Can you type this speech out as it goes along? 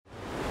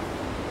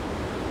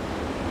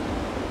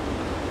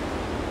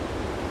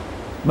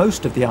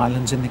Most of the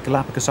islands in the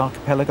Galapagos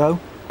archipelago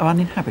are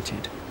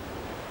uninhabited.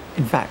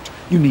 In fact,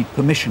 you need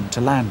permission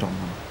to land on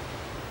them.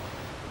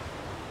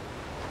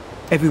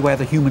 Everywhere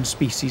the human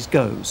species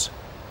goes,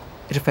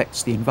 it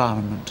affects the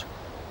environment.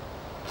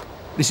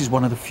 This is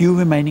one of the few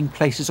remaining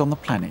places on the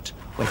planet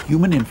where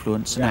human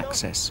influence and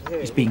access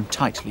is being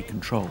tightly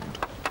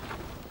controlled.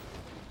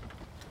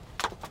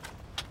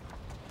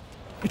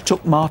 It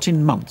took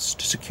Martin months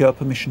to secure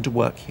permission to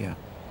work here.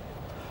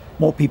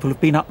 More people have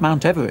been up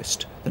Mount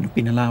Everest than have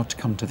been allowed to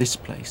come to this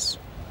place.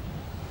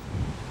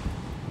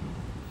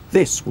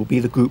 This will be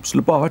the group's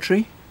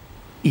laboratory,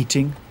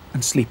 eating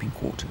and sleeping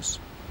quarters.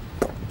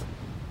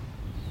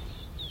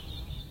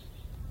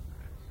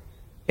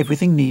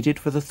 Everything needed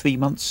for the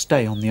 3-month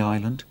stay on the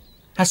island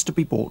has to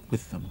be brought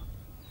with them.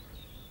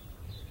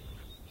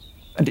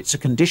 And it's a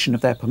condition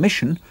of their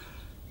permission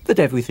that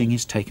everything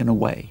is taken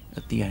away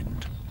at the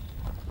end.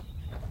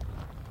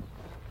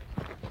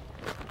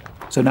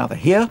 So now they're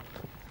here,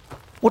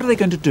 what are they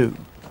going to do?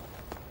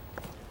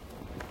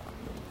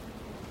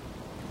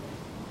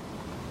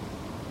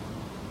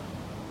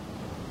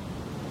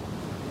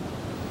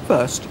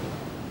 First,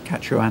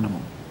 catch your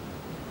animal.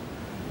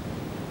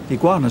 The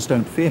iguanas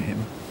don't fear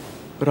him,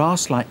 but are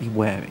slightly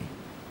wary,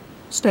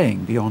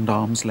 staying beyond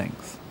arm's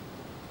length.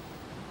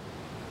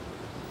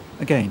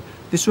 Again,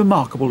 this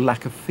remarkable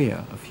lack of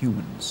fear of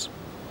humans.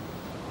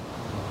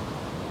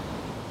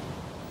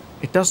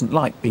 It doesn't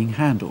like being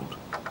handled,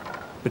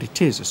 but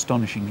it is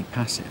astonishingly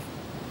passive.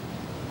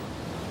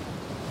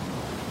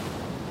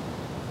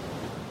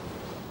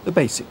 The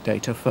basic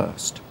data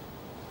first.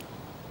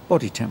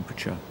 Body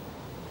temperature,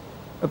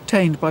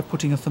 obtained by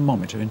putting a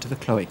thermometer into the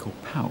cloacal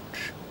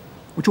pouch,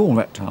 which all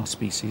reptile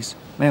species,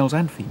 males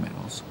and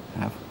females,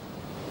 have.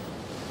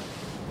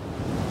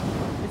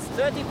 It's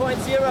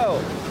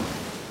 30.0.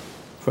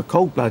 For a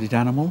cold-blooded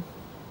animal,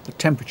 the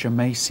temperature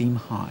may seem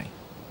high,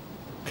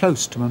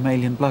 close to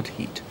mammalian blood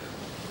heat,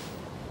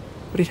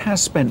 but it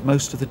has spent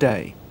most of the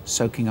day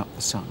soaking up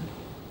the sun.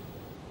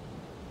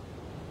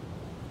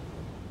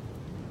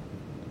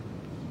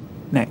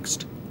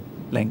 Next,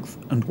 length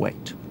and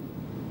weight.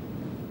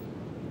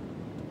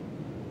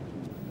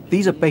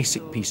 These are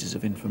basic pieces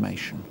of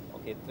information,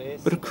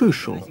 but are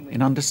crucial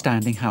in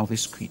understanding how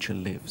this creature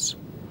lives.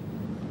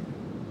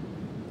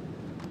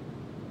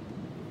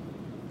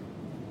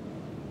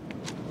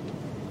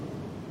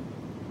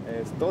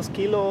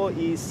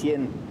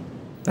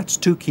 That's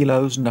 2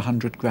 kilos and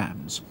 100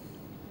 grams.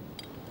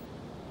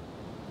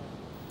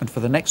 And for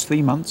the next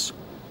 3 months,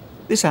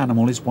 this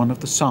animal is one of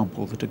the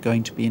sample that are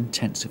going to be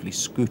intensively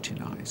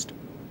scrutinised.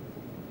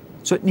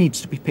 So it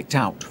needs to be picked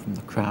out from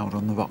the crowd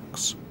on the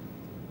rocks.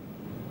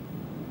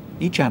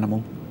 Each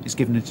animal is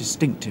given a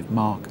distinctive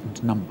mark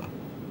and number.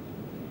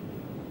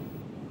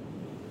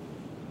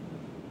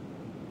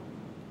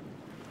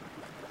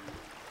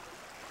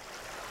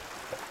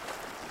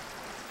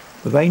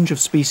 The range of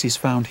species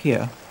found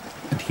here,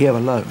 and here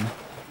alone,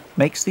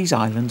 makes these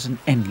islands an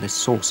endless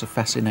source of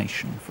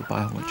fascination for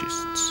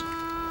biologists.